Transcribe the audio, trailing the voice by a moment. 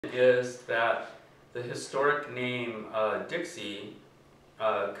is that the historic name Dixie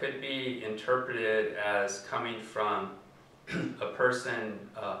could be interpreted as coming from a person,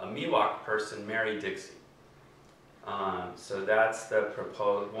 a Miwok person, Mary Dixie. So that's the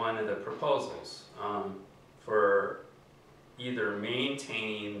one of the proposals for either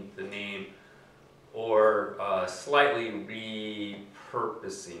maintaining the name or slightly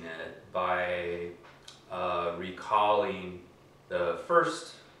repurposing it by recalling the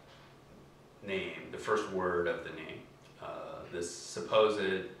first name, the first word of the name. This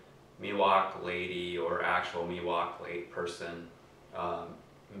supposed Miwok lady or actual Miwok late person,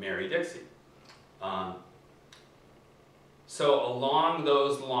 Mary Dixie. So along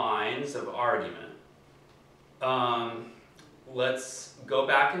those lines of argument, let's go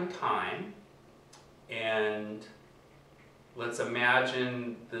back in time and let's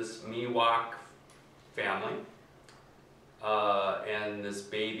imagine this Miwok family and this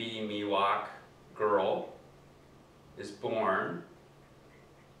baby Miwok girl is born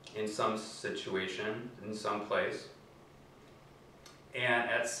in some situation, in some place. And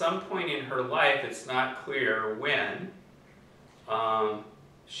at some point in her life, it's not clear when,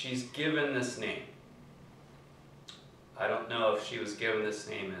 she's given this name. I don't know if she was given this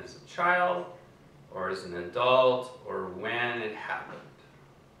name as a child, or as an adult, or when it happened.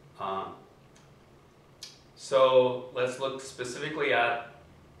 So let's look specifically at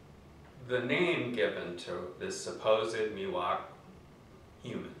the name given to this supposed Miwok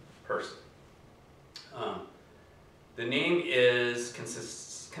human person. The name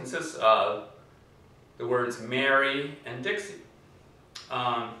consists of the words Mary and Dixie.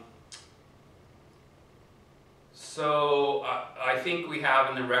 So I think we have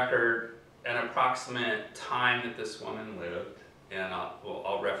in the record an approximate time that this woman lived, and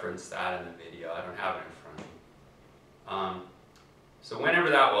I'll reference that in the video. I don't have it in front of me. So whenever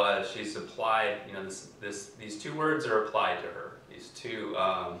that was, she's applied, you know, these two words are applied to her. These two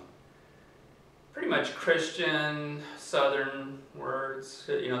pretty much Christian Southern words.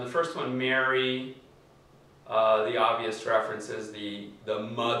 You know, the first one, Mary, the obvious reference is the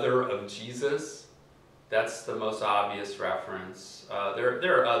mother of Jesus. That's the most obvious reference.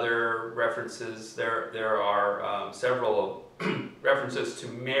 There are other references. There are several references to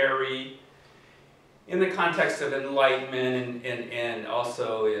Mary in the context of enlightenment and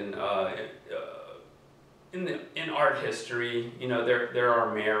also in art history. You know, there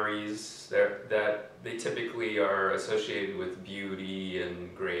are Marys that they typically are associated with beauty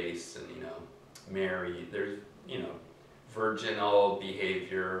and grace, and you know, Mary. There's, you know, virginal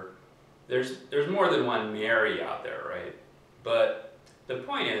behavior. There's more than one Mary out there, right? But the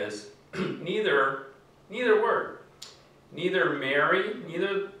point is, neither word, neither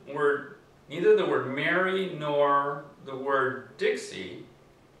the word Mary nor the word Dixie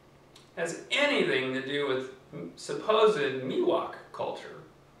has anything to do with supposed Miwok culture.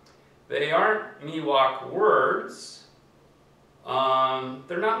 They aren't Miwok words.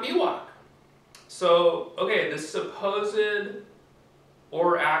 They're not Miwok. So, okay, this supposed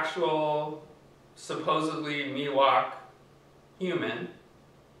or actual supposedly Miwok human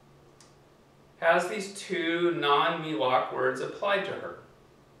has these two non-Miwok words applied to her,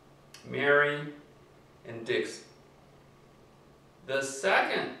 Mary and Dixie. The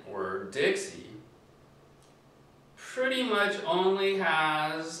second word, Dixie, pretty much only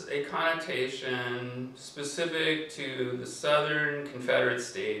has a connotation specific to the Southern Confederate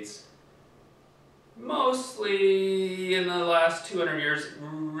States, mostly in the last 200 years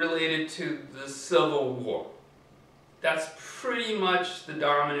related to the Civil War. That's pretty much the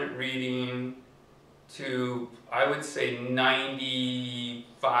dominant reading to, I would say,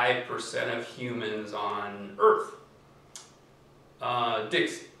 95% of humans on Earth.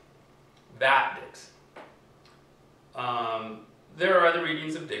 Dixie. That Dixie. There are other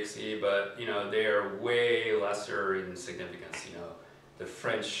readings of Dixie, but you know, they are way lesser in significance. You know, the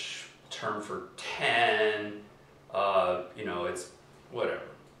French term for 10, you know, it's whatever.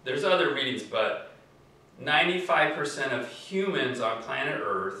 There's other readings, but 95% of humans on planet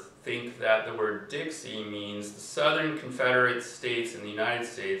Earth think that the word Dixie means the Southern Confederate States in the United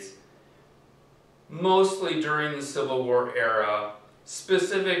States, mostly during the Civil War era,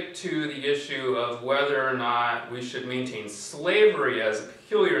 specific to the issue of whether or not we should maintain slavery as a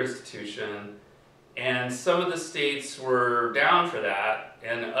peculiar institution. And some of the states were down for that,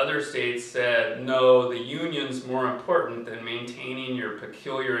 and other states said, no, the union's more important than maintaining your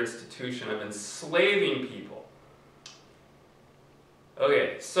peculiar institution of enslaving people.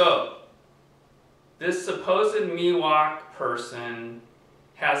 Okay, so this supposed Miwok person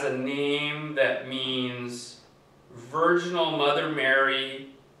has a name that means Virginal Mother Mary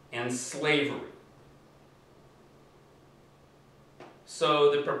and slavery.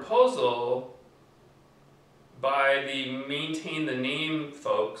 So the proposal by the Maintain the Name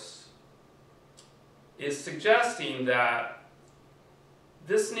folks is suggesting that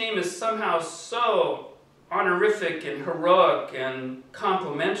this name is somehow so honorific and heroic and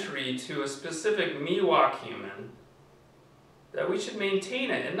complimentary to a specific Miwok human that we should maintain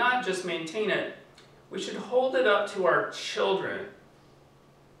it, and not just maintain it, we should hold it up to our children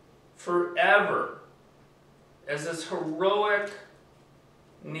forever as this heroic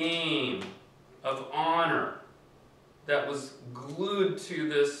name of honor that was glued to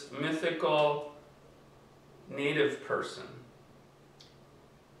this mythical native person.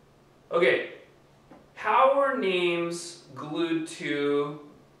 Okay, how were names glued to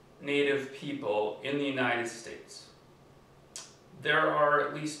native people in the United States? There are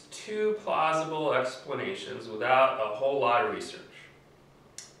at least two plausible explanations without a whole lot of research.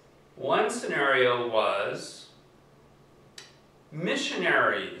 One scenario was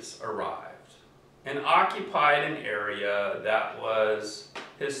missionaries arrived and occupied an area that was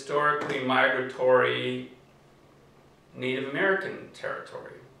historically migratory Native American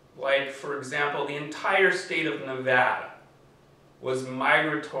territory. Like, for example, the entire state of Nevada was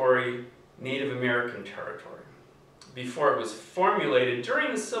migratory Native American territory before it was formulated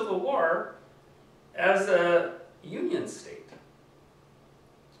during the Civil War as a Union state.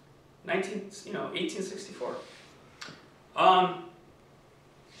 1864.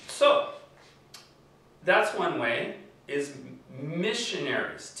 So that's one way, is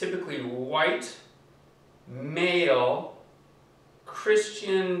missionaries, typically white, male,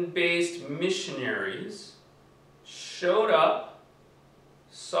 Christian-based missionaries, showed up,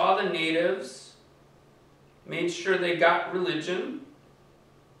 saw the natives, made sure they got religion,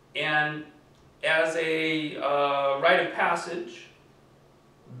 and as a rite of passage,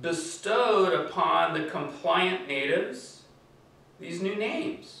 bestowed upon the compliant natives these new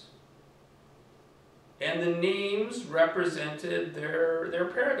names. And the names represented their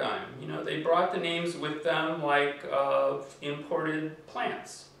paradigm. You know, they brought the names with them like imported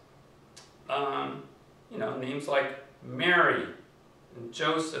plants. You know, names like Mary and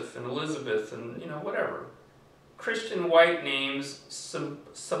Joseph and Elizabeth and, you know, whatever. Christian white names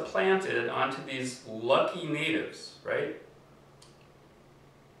supplanted onto these lucky natives, right?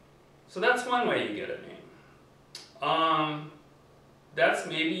 So that's one way you get a name. That's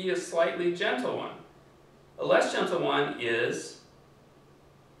maybe a slightly gentle one. A less gentle one is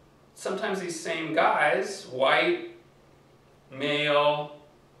sometimes these same guys, white, male,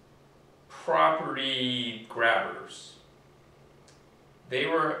 property grabbers, they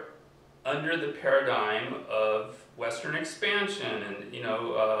were under the paradigm of Western expansion and, you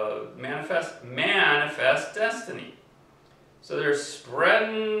know, manifest destiny. So they're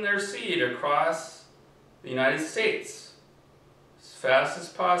spreading their seed across the United States. As fast as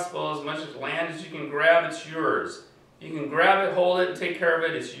possible, as much land as you can grab, it's yours. You can grab it, hold it, and take care of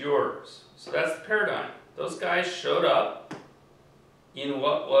it, it's yours. So that's the paradigm. Those guys showed up in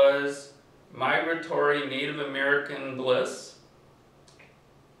what was migratory Native American bliss,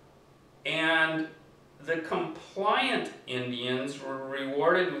 and the compliant Indians were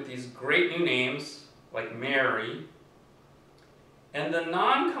rewarded with these great new names, like Mary, and the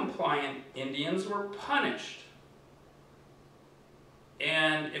non-compliant Indians were punished.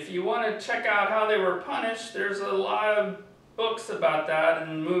 And if you want to check out how they were punished, there's a lot of books about that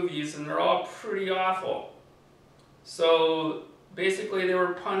and movies, and they're all pretty awful. So basically they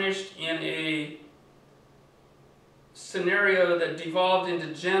were punished in a scenario that devolved into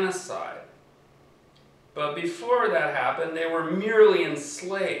genocide. But before that happened, they were merely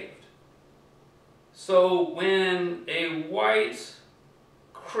enslaved. So when a white,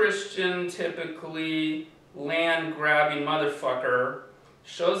 Christian, typically land-grabbing motherfucker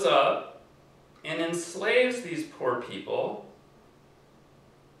shows up and enslaves these poor people,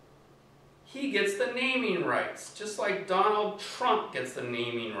 he gets the naming rights, just like Donald Trump gets the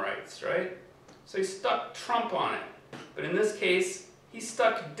naming rights, right? So he stuck Trump on it. But in this case, he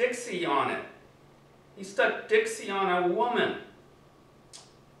stuck Dixie on it. He stuck Dixie on a woman.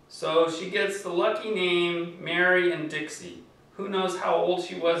 So she gets the lucky name Mary and Dixie. Who knows how old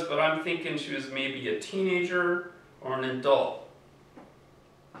she was, but I'm thinking she was maybe a teenager or an adult.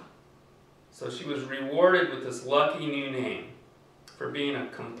 So she was rewarded with this lucky new name for being a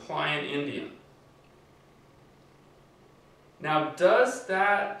compliant Indian. Now, does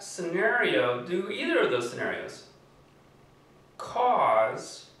that scenario, do either of those scenarios,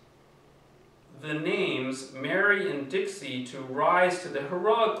 cause the names Mary and Dixie to rise to the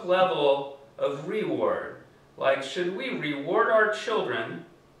heroic level of reward? Like, should we reward our children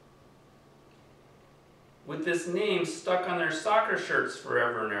with this name stuck on their soccer shirts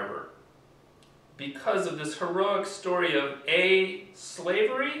forever and ever because of this heroic story of A,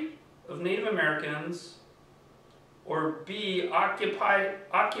 slavery of Native Americans, or B,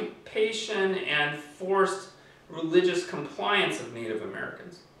 occupation and forced religious compliance of Native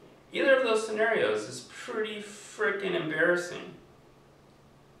Americans. Either of those scenarios is pretty frickin' embarrassing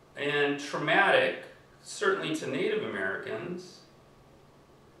and traumatic, certainly to Native Americans,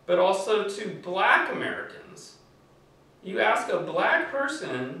 but also to black Americans. You ask a black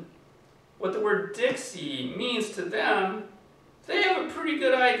person what the word Dixie means to them, they have a pretty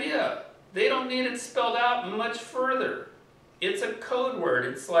good idea. They don't need it spelled out much further. It's a code word.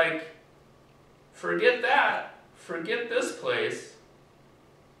 It's like, forget that, forget this place.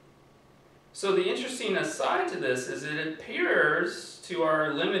 So the interesting aside to this is it appears to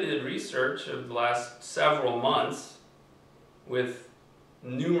our limited research of the last several months with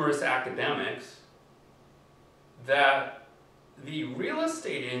numerous academics that the real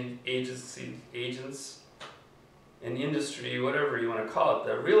estate agents in industry, whatever you want to call it,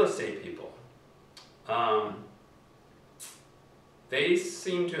 the real estate people, they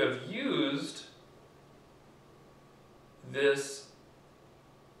seem to have used this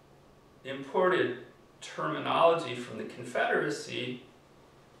imported terminology from the Confederacy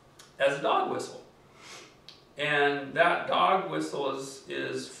as a dog whistle. And that dog whistle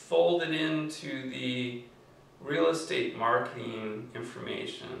is folded into the real estate marketing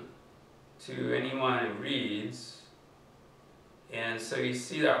information to anyone who reads. And so you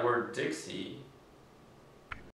see that word Dixie